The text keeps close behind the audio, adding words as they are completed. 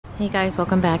Hey guys,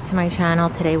 welcome back to my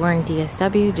channel. Today we're in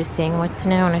DSW, just seeing what's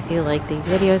new, and if you like these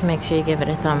videos, make sure you give it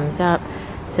a thumbs up,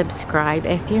 subscribe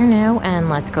if you're new, and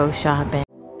let's go shopping.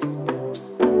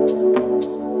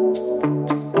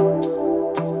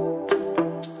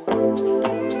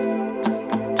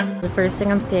 The first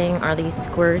thing I'm seeing are these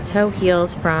square toe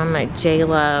heels from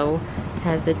JLo.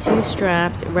 Has the two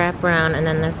straps, wrap around, and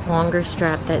then this longer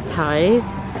strap that ties.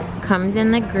 Comes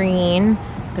in the green.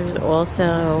 There's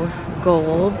also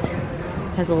gold.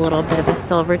 Has a little bit of a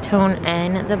silver tone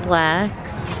and the black.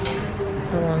 That's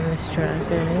how long the strap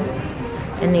is.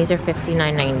 And these are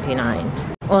 $59.99.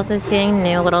 Also seeing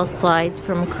new little slides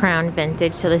from Crown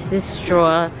Vintage. So this is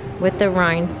straw with the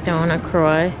rhinestone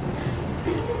across.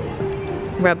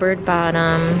 Rubbered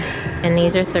bottom. And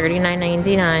these are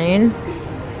 $39.99.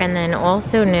 And then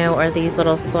also new are these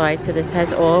little slides. So this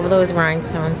has all of those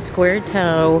rhinestones, square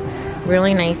toe,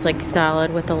 really nice, like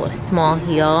solid with a small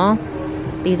heel.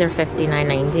 These are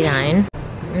 $59.99.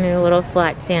 New little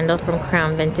flat sandal from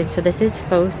Crown Vintage. So this is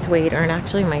faux suede, or it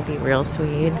actually might be real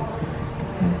suede.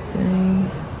 Let's see.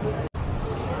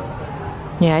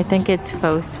 Yeah, I think it's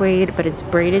faux suede, but it's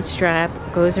braided strap,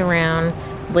 goes around,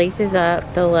 laces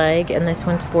up the leg, and this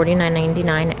one's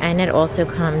 $49.99, and it also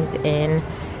comes in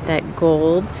that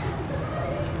gold.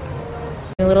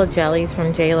 New little jellies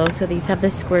from JLo. So these have the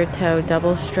square toe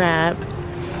double strap.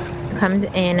 Comes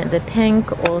in the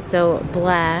pink, also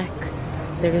black.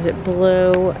 There's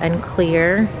blue and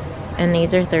clear, and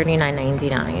these are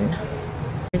 $39.99.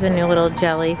 Here's a new little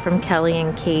jelly from Kelly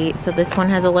and Kate. So this one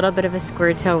has a little bit of a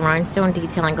square toe rhinestone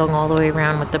detailing going all the way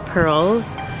around with the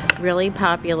pearls. Really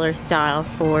popular style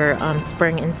for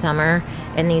spring and summer,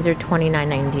 and these are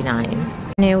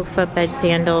 $29.99. New footbed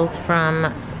sandals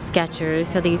from Skechers.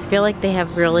 So these feel like they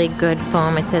have really good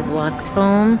foam. It says Luxe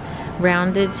Foam,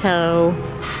 rounded toe,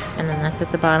 and then that's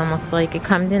what the bottom looks like. It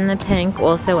comes in the pink,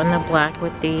 also in the black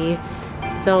with the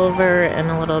silver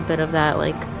and a little bit of that,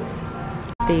 like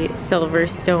the silver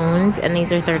stones, and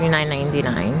these are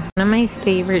 $39.99. One of my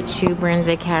favorite shoe brands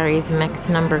I carry is Mix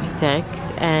No.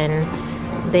 6, and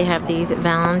they have these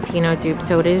Valentino dupe.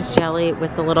 So it is jelly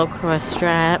with the little cross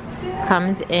strap.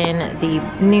 Comes in the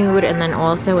nude and then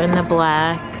also in the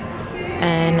black,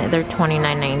 and they're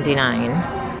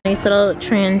 $29.99. Nice little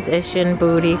transition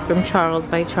booty from Charles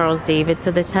by Charles David. So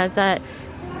this has that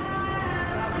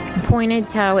pointed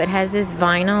toe. It has this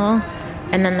vinyl,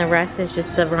 and then the rest is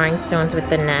just the rhinestones with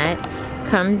the net.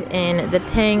 Comes in the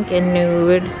pink and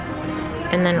nude,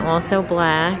 and then also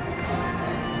black.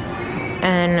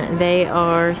 And they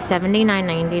are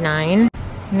 $79.99.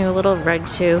 New little red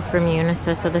shoe from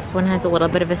Unisys. So this one has a little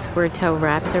bit of a square toe,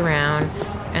 wraps around,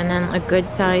 and then a good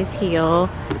size heel.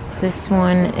 This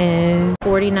one is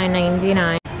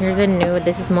 $49.99. Here's a nude.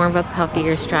 This is more of a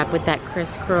puffier strap with that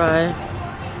crisscross,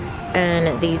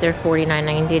 and these are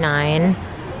 $49.99.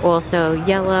 Also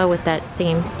yellow with that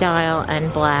same style,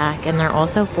 and black, and they're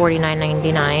also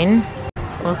 $49.99.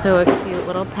 Also a cute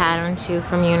little pattern shoe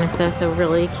from Unisys, so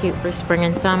really cute for spring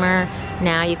and summer.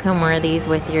 Now you can wear these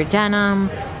with your denim,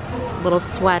 little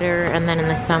sweater, and then in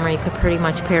the summer you could pretty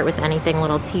much pair it with anything,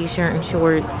 little t-shirt and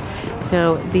shorts.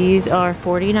 So these are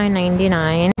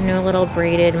 $49.99. New little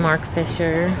braided Mark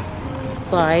Fisher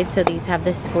slide. So these have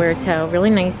the square toe,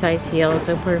 really nice size heel,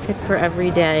 so perfect for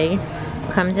every day.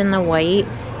 Comes in the white,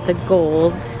 the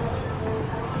gold,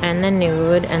 and the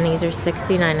nude, and these are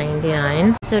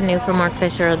 $69.99. So new from Mark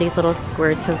Fisher are these little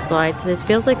square toe slides. So this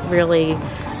feels like really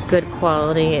good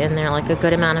quality, and they're like a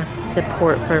good amount of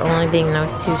support for only being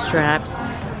those two straps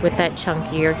with that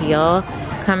chunkier heel.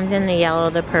 Comes in the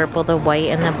yellow, the purple, the white,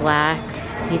 and the black.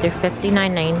 These are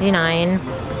 $59.99.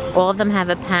 All of them have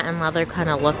a patent leather kind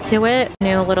of look to it.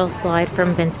 New little slide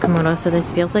from Vince Camuto. So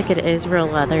this feels like it is real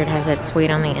leather. It has that suede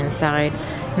on the inside.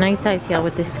 Nice size heel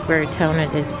with this square toe, and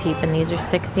it is peep, and these are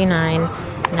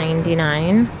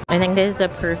 $69.99. I think this is the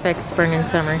perfect spring and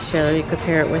summer shoe. You could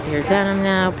pair it with your denim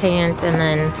now, pants, and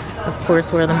then of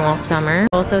course wear them all summer.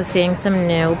 Also seeing some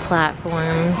new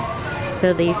platforms.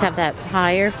 So these have that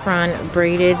higher front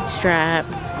braided strap,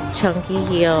 chunky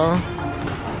heel,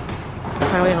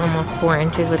 probably almost 4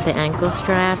 inches with the ankle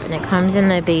strap, and it comes in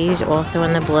the beige, also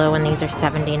in the blue, and these are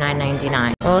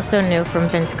 $79.99. Also new from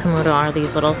Vince Camuto are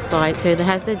these little slides. So it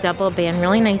has the double band,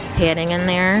 really nice padding in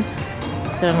there.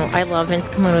 So I love Vince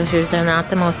Camuto shoes. They're not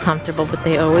the most comfortable, but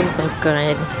they always look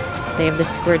good. They have the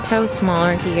square toe,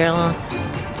 smaller heel,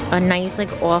 a nice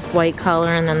like off-white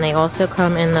color, and then they also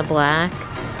come in the black,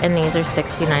 and these are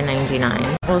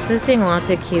 $69.99. Also seeing lots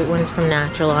of cute ones from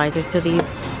Naturalizer. So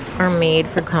these are made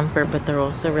for comfort, but they're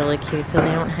also really cute. So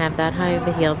they don't have that high of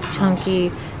a heel. It's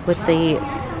chunky with the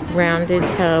rounded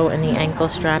toe and the ankle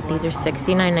strap. These are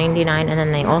 $69.99, and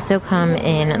then they also come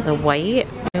in the white.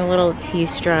 A little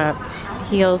T-strap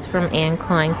heels from Anne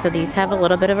Klein. So these have a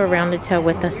little bit of a rounded toe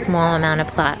with a small amount of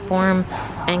platform.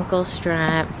 Ankle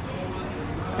strap.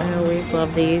 I always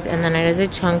love these. And then it is a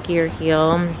chunkier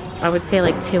heel. I would say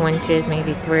like 2 inches,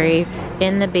 maybe 3.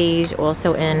 In the beige,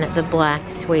 also in the black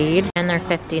suede. And they're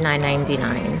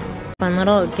 $59.99. Fun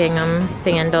little gingham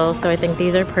sandals. So I think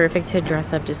these are perfect to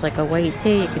dress up just like a white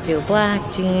tee. You could do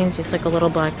black jeans, just like a little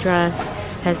black dress.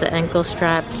 Has the ankle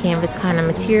strap, canvas kind of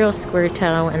material, square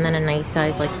toe, and then a nice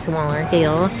size like smaller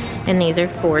heel. And these are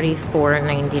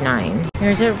 $44.99.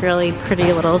 Here's a really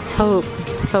pretty little taupe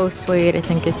faux suede. I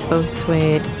think it's faux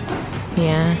suede.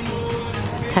 Yeah.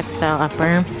 Textile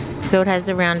upper. So it has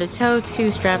the rounded toe, 2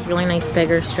 strap, really nice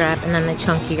bigger strap, and then the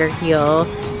chunkier heel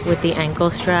with the ankle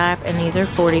strap, and these are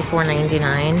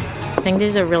 $44.99. I think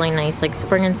these are really nice, like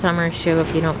spring and summer shoe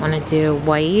if you don't want to do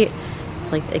white.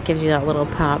 It's like, it gives you that little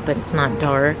pop, but it's not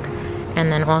dark.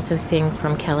 And then also seeing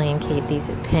from Kelly and Kate,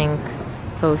 these pink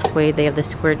faux suede. They have the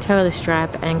square toe, the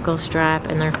strap, ankle strap,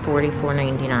 and they're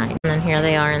 $44.99. And then here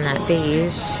they are in that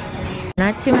beige.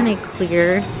 Not too many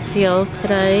clear heels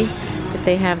today, but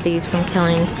they have these from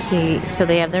Kelly and Kate. So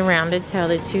they have the rounded toe,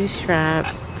 the 2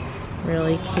 straps,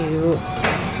 really cute,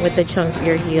 with the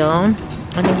chunkier heel.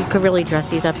 I think you could really dress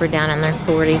these up or down, and they're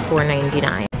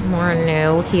 $44.99. More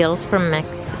new heels from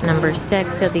Mix number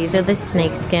 6. So these are the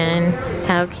snakeskin.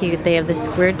 How cute. They have the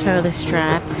square toe, the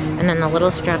strap, and then the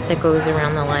little strap that goes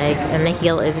around the leg, and the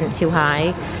heel isn't too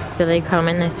high. So they come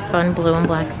in this fun blue and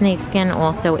black snakeskin,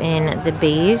 also in the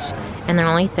beige, and they're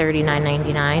only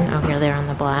 $39.99. Oh, here they are on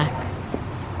the black.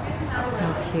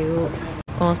 How cute.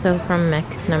 Also from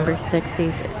Mix number 6,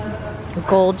 these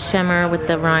gold shimmer with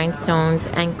the rhinestones,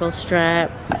 ankle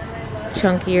strap,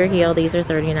 chunkier heel. These are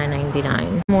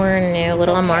 $39.99. More new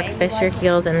little Mark Fisher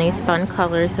heels in these fun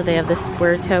colors. So they have the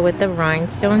square toe with the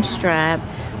rhinestone strap,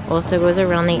 also goes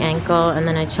around the ankle, and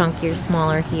then a chunkier,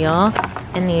 smaller heel.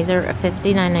 And these are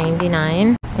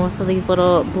 $59.99. Also these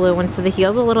little blue ones. So the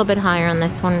heel's a little bit higher on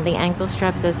this one. The ankle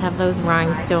strap does have those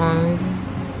rhinestones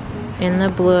in the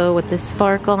blue with the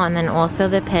sparkle, and then also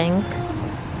the pink,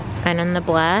 and in the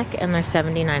black, and they're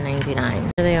 $79.99.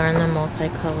 Here they are in the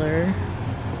multicolor.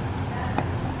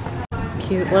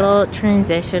 Cute little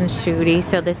transition shooty.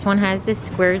 So this one has the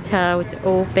square toe, it's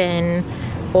open,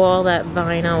 all that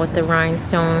vinyl with the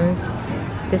rhinestones.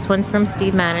 This one's from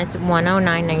Steve Madden, it's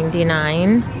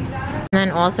 $109.99. And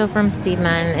then also from Steve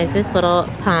Madden is this little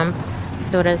pump.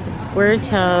 So it has the square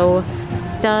toe,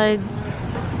 studs,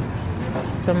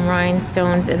 some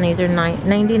rhinestones, and these are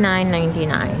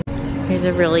 $99.99. Here's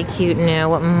a really cute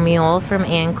new mule from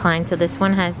Anne Klein. So this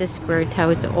one has the square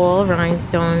toe. It's all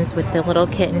rhinestones with the little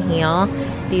kitten heel.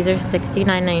 These are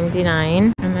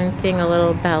 $69.99. And then seeing a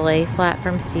little ballet flat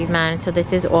from Steve Madden. So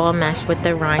this is all mesh with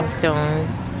the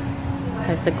rhinestones.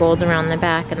 Has the gold around the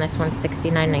back, and this one's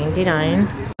 $69.99.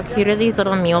 How cute are these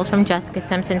little mules from Jessica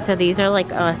Simpson? So these are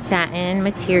like a satin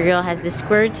material. Has the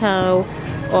square toe,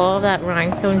 all that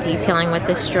rhinestone detailing with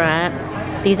the strap.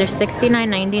 These are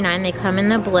 $69.99. They come in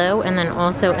the blue and then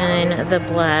also in the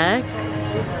black.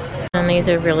 And these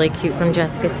are really cute from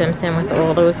Jessica Simpson with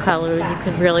all those colors. You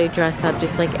could really dress up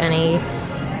just like any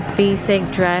basic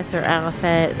dress or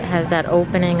outfit. It has that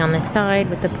opening on the side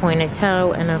with the pointed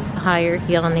toe and a higher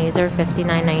heel, and these are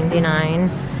 $59.99.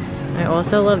 I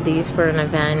also love these for an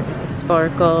event.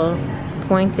 Sparkle,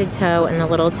 pointed toe, and the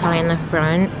little tie in the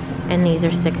front. And these are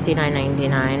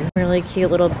 $69.99. Really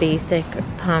cute little basic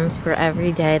pumps for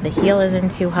every day. The heel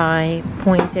isn't too high,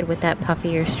 pointed with that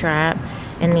puffier strap.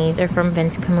 And these are from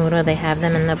Vince Camuto. They have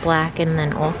them in the black and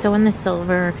then also in the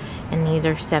silver. And these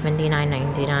are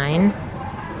 $79.99.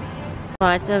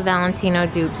 Lots of Valentino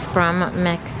dupes from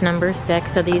Mix number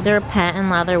 6. So these are patent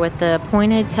leather with the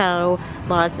pointed toe.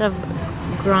 Lots of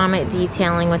grommet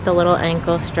detailing with the little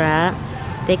ankle strap.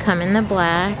 They come in the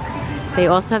black. They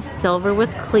also have silver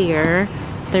with clear.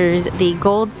 There's the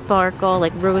gold sparkle,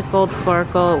 like rose gold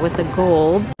sparkle with the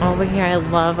gold. Over here, I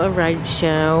love a red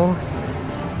shoe.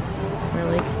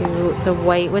 Really cute. The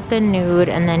white with the nude,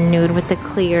 and then nude with the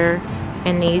clear.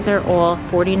 And these are all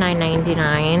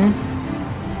 $49.99.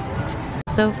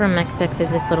 Also from Mix 6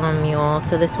 is this little mule.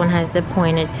 So this one has the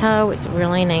pointed toe. It's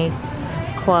really nice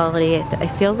quality. It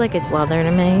feels like it's leather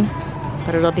to me,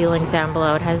 but it'll be linked down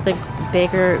below. It has the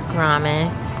bigger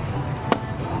grommets.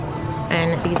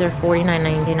 And these are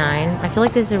 $49.99. I feel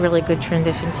like this is a really good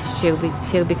transition to shoe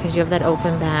too, because you have that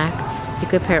open back. You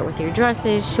could pair it with your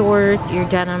dresses, shorts, your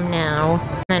denim now.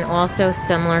 And then also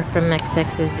similar from Mix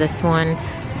 6 is this one.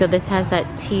 So this has that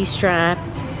T-strap,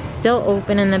 still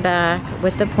open in the back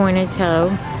with the pointed toe.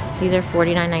 These are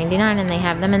 $49.99, and they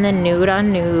have them in the nude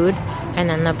on nude and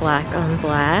then the black on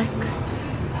black.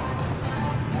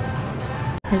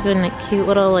 Here's a cute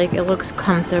little, like, it looks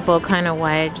comfortable kind of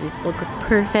wedge. This look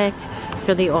perfect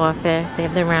for the office. They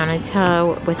have the rounded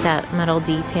toe with that metal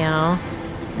detail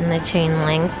and the chain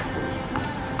link.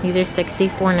 These are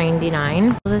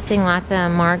 $64.99. Also seeing lots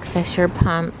of Mark Fisher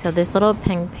pumps. So this little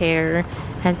pink pair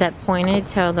has that pointed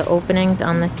toe, the openings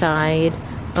on the side,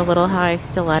 a little high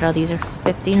stiletto. These are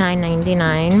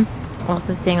 $59.99.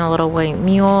 Also seeing a little white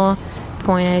mule,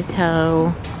 pointed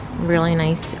toe, really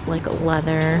nice like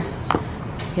leather.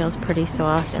 Feels pretty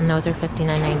soft, and those are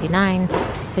 $59.99.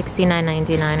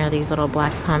 $69.99 are these little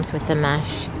black pumps with the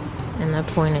mesh and the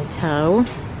pointed toe.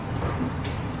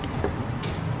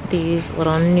 These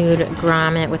little nude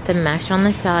grommet with the mesh on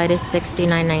the side is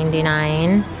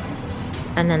 $69.99.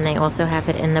 And then they also have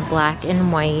it in the black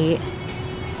and white.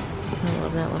 I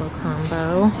love that little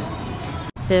combo.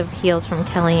 Lots of heels from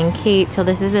Kelly and Kate. So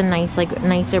this is a nice, like,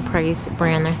 nicer price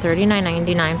brand. They're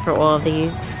 $39.99 for all of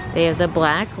these. They have the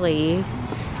black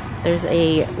lace. There's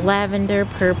a lavender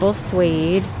purple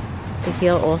suede. The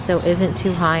heel also isn't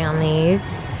too high on these.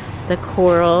 The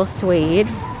coral suede.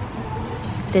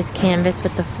 This canvas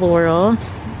with the floral.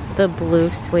 The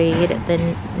blue suede. The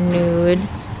nude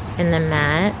and the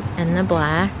matte and the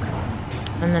black.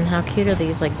 And then how cute are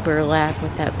these, like burlap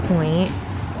with that point.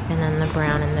 And then the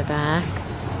brown in the back.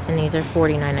 And these are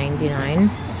 $49.99.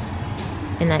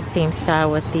 And that same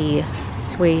style with the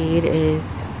suede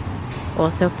is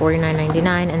also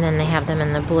 $49.99. And then they have them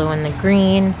in the blue and the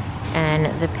green and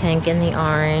the pink and the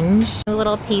orange.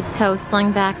 Little peep toe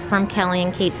slingbacks from Kelly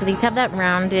and Kate. So these have that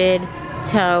rounded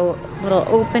toe, little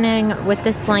opening with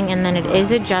the sling, and then it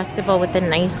is adjustable with the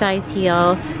nice size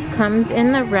heel. Comes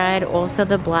in the red, also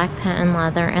the black patent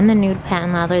leather and the nude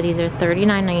patent leather. These are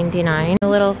 $39.99.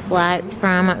 Little flats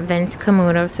from Vince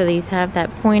Camuto. So these have that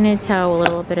pointed toe, a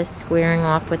little bit of squaring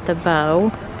off with the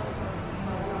bow.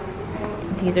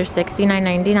 These are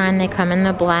 $69.99. They come in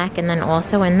the black and then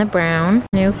also in the brown.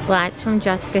 New flats from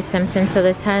Jessica Simpson. So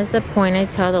this has the pointed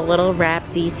toe, the little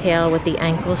wrap detail with the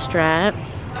ankle strap.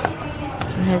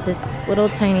 It has this little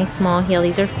tiny small heel.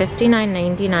 These are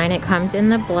 $59.99. It comes in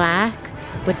the black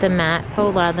with the matte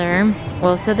faux leather,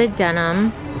 also the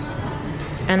denim,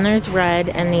 and there's red,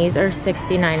 and these are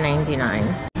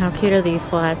 $69.99. How cute are these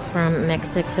flats from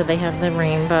Mixic? So they have the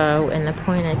rainbow and the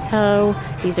pointed toe.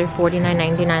 These are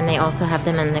 $49.99. They also have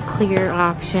them in the clear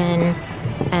option,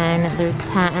 and there's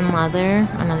patent leather.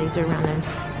 Oh no, these are rounded.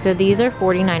 So these are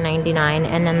 $49.99,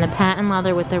 and then the patent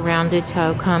leather with the rounded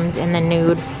toe comes in the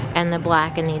nude and the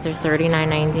black, and these are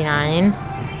 $39.99.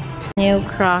 New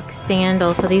Crocs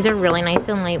sandals. So these are really nice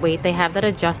and lightweight. They have that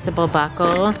adjustable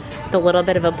buckle, the little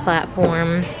bit of a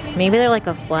platform. Maybe they're like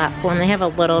a flat form. They have a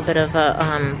little bit of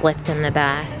a lift in the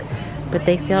back, but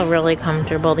they feel really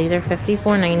comfortable. These are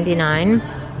 $54.99.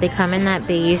 They come in that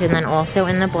beige and then also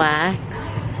in the black.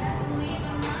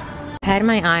 I had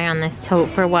my eye on this tote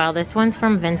for a while. This one's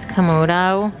from Vince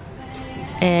Camuto.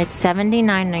 It's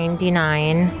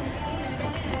 $79.99.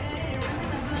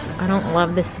 I don't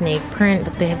love the snake print,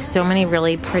 but they have so many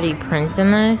really pretty prints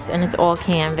in this, and it's all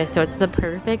canvas, so it's the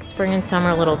perfect spring and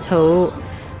summer little tote.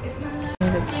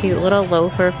 There's a cute little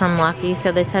loafer from Lucky.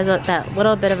 So this has that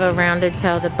little bit of a rounded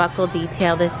toe, the buckle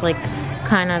detail, this like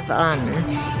kind of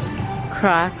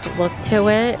croc look to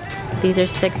it. These are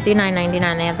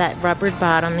 $69.99. They have that rubbered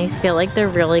bottom. These feel like they're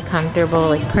really comfortable,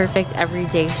 like perfect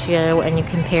everyday shoe, and you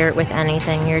can pair it with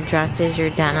anything, your dresses, your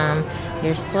denim,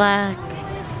 your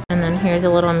slacks. And then here's a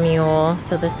little mule.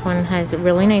 So this one has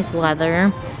really nice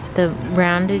leather, the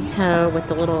rounded toe with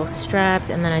the little straps,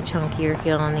 and then a chunkier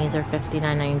heel, and these are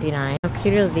 $59.99. How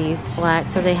cute are these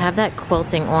flats? So they have that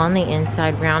quilting on the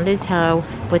inside, rounded toe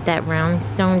with that round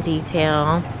stone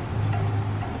detail,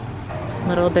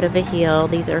 little bit of a heel.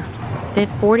 These are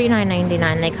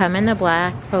 $49.99. They come in the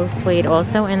black faux suede,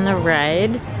 also in the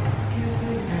red.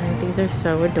 These are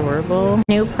so adorable.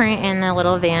 New print in the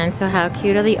little van. So how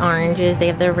cute are the oranges? They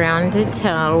have the rounded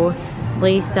toe,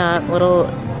 lace up, little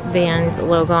Vans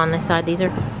logo on the side. These are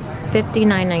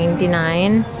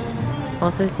 $59.99.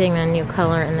 Also seeing a new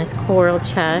color in this coral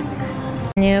check.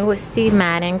 New Steve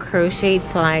Madden crocheted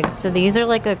slides. So these are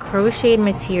like a crocheted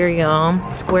material,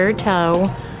 square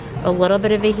toe, a little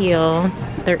bit of a heel.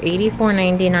 They're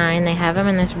 $84.99. They have them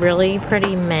in this really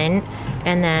pretty mint,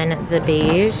 and then the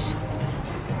beige.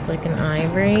 It's like an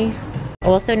ivory.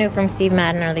 Also new from Steve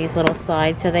Madden are these little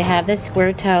slides. So they have this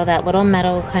square toe, that little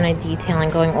metal kind of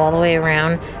detailing going all the way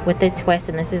around with the twist,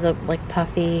 and this is a like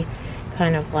puffy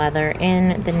kind of leather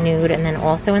in the nude and then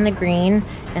also in the green,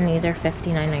 and these are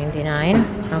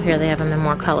 $59.99. Oh, here they have them in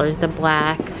more colors, the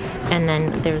black, and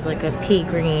then there's like a pea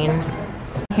green.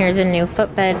 Here's a new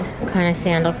footbed kind of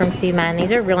sandal from Steve Madden.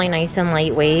 These are really nice and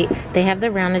lightweight. They have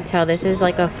the rounded toe. This is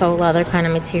like a faux leather kind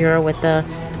of material with the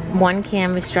one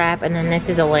canvas strap, and then this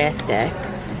is elastic.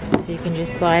 So you can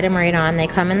just slide them right on. They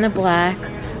come in the black,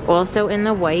 also in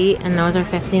the white, and those are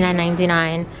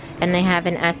 $59.99. And they have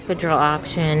an espadrille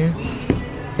option.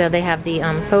 So they have the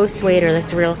faux suede, or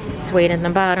that's real suede in the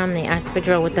bottom, the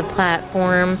espadrille with the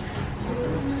platform,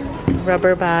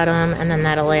 rubber bottom, and then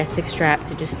that elastic strap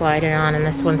to just slide it on, and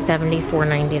this one's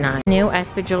 $74.99. New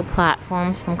espadrille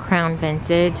platforms from Crown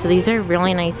Vintage. So these are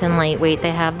really nice and lightweight.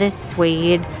 They have this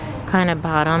suede kind of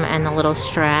bottom and the little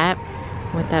strap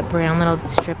with that brown little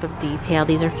strip of detail.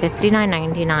 These are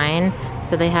 $59.99.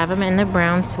 So they have them in the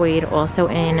brown suede, also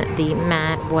in the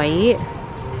matte white.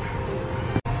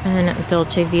 And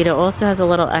Dolce Vita also has a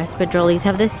little espadrille. These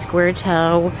have this square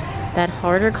toe, that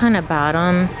harder kind of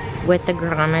bottom with the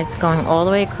grommets going all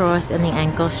the way across, and the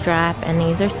ankle strap, and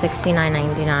these are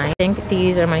 $69.99. I think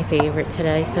these are my favorite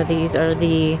today. So these are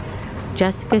the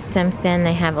Jessica Simpson.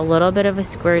 They have a little bit of a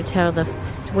square toe, the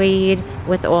suede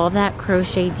with all that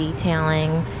crochet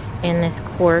detailing in this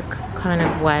cork kind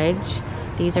of wedge.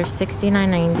 These are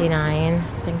 $69.99. I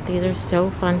think these are so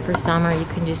fun for summer. You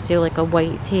can just do like a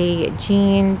white tee,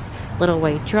 jeans, little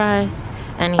white dress,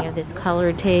 any of this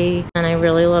colored tee. And I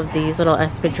really love these little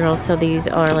espadrilles. So these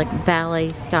are like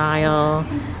ballet style,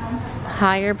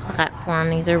 higher platform.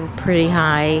 These are pretty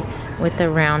high with the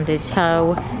rounded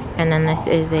toe. And then this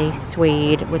is a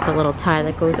suede with the little tie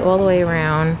that goes all the way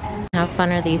around. How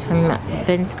fun are these from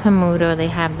Vince Camuto? They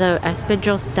have the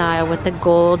espadrille style with the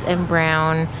gold and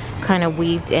brown kind of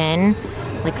weaved in,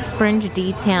 like fringe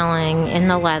detailing in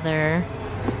the leather.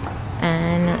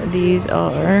 And these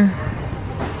are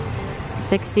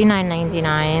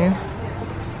 $69.99.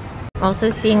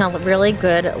 Also seeing a really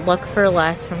good look for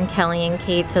less from Kelly and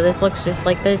Kate. So this looks just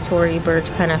like the Tory Burch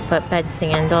kind of footbed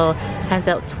sandal. Has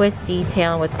that twist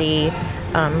detail with the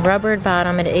rubbered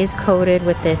bottom. It is coated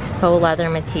with this faux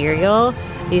leather material.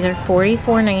 These are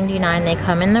 $44.99. They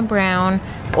come in the brown,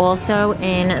 also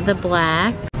in the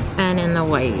black, and in the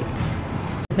white.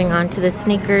 Moving on to the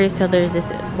sneakers. So there's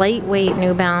this lightweight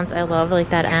New Balance. I love like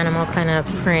that animal kind of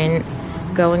print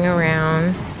going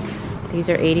around. These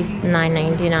are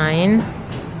 $89.99.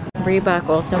 Reebok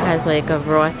also has like a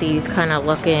Rothy's kind of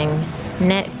looking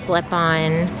knit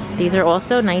slip-on. These are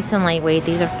also nice and lightweight.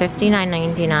 These are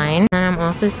 $59.99. And I'm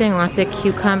also seeing lots of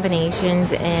cute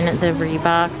combinations in the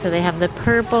Reebok. So they have the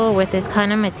purple with this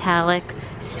kind of metallic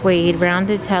suede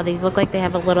rounded toe. These look like they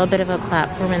have a little bit of a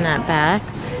platform in that back.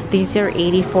 These are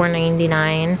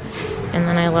 $84.99. And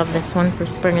then I love this one for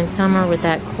spring and summer with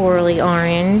that corally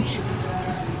orange.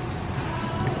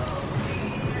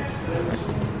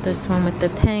 This one with the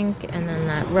pink, and then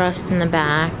that rust in the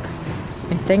back.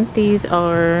 I think these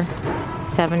are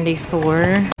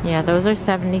 $74. Yeah, those are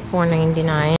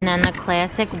 $74.99. And then the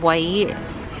classic white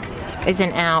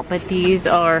isn't out, but those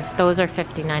are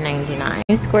 $59.99.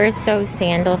 New square toe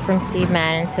sandal from Steve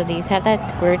Madden. So these have that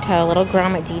square toe, little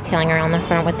grommet detailing around the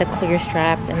front with the clear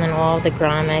straps, and then all of the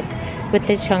grommets with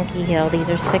the chunky heel. These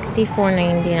are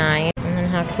 $64.99. And then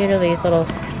how cute are these little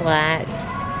flats?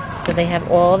 So they have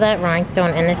all that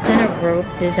rhinestone and this kind of rope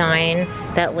design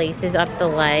that laces up the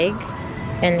leg.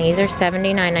 And these are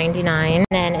 $79.99.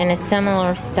 Then in a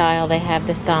similar style, they have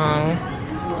the thong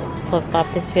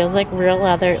flip-flop. This feels like real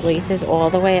leather. It laces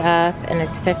all the way up, and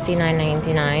it's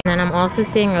 $59.99. And then I'm also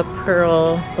seeing a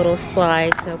pearl little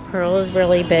slide. So pearl is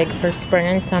really big for spring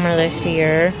and summer this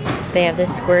year. They have the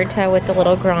square toe with the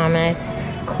little grommets,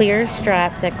 clear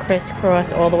straps that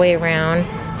crisscross all the way around.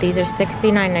 These are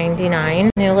 $69.99.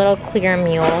 New little clear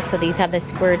mule. So these have the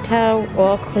square toe,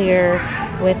 all clear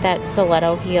with that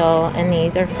stiletto heel, and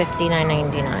these are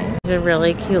 $59.99. These are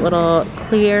really cute little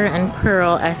clear and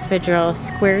pearl espadrille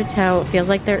square toe. It feels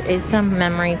like there is some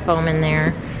memory foam in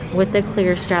there with the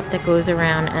clear strap that goes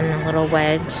around and the little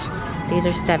wedge. These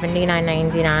are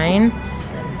 $79.99.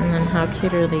 And then how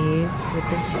cute are these with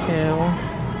the two?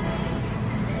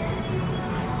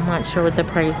 I'm not sure what the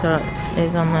price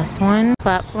is on this one.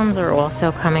 Platforms are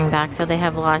also coming back, so they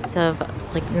have lots of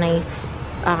like nice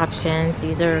options.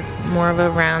 These are more of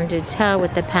a rounded toe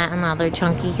with the patent leather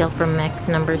chunky heel from Mix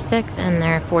number 6, and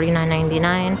they're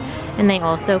 $49.99. And they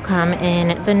also come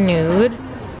in the nude.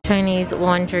 Chinese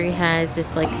Laundry has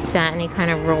this like satiny kind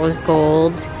of rose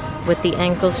gold with the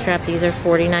ankle strap. These are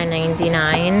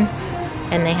 $49.99,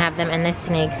 and they have them in the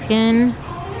snakeskin.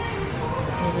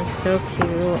 These are so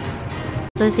cute.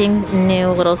 Also seeing new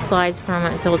little slides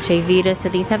from Dolce Vita. So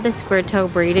these have the square toe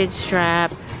braided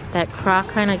strap that croc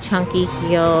kind of chunky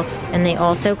heel, and they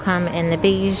also come in the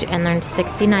beige, and they're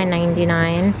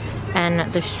 $69.99,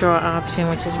 and the straw option,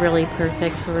 which is really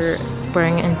perfect for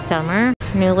spring and summer.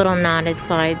 New little knotted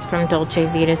slides from Dolce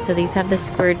Vita. So these have the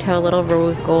square toe little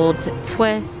rose gold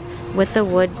twists with the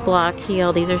wood block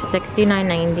heel. These are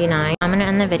 $69.99. I'm gonna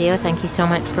end the video. Thank you so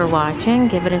much for watching.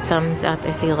 Give it a thumbs up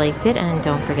if you liked it, and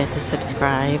don't forget to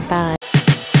subscribe. Bye.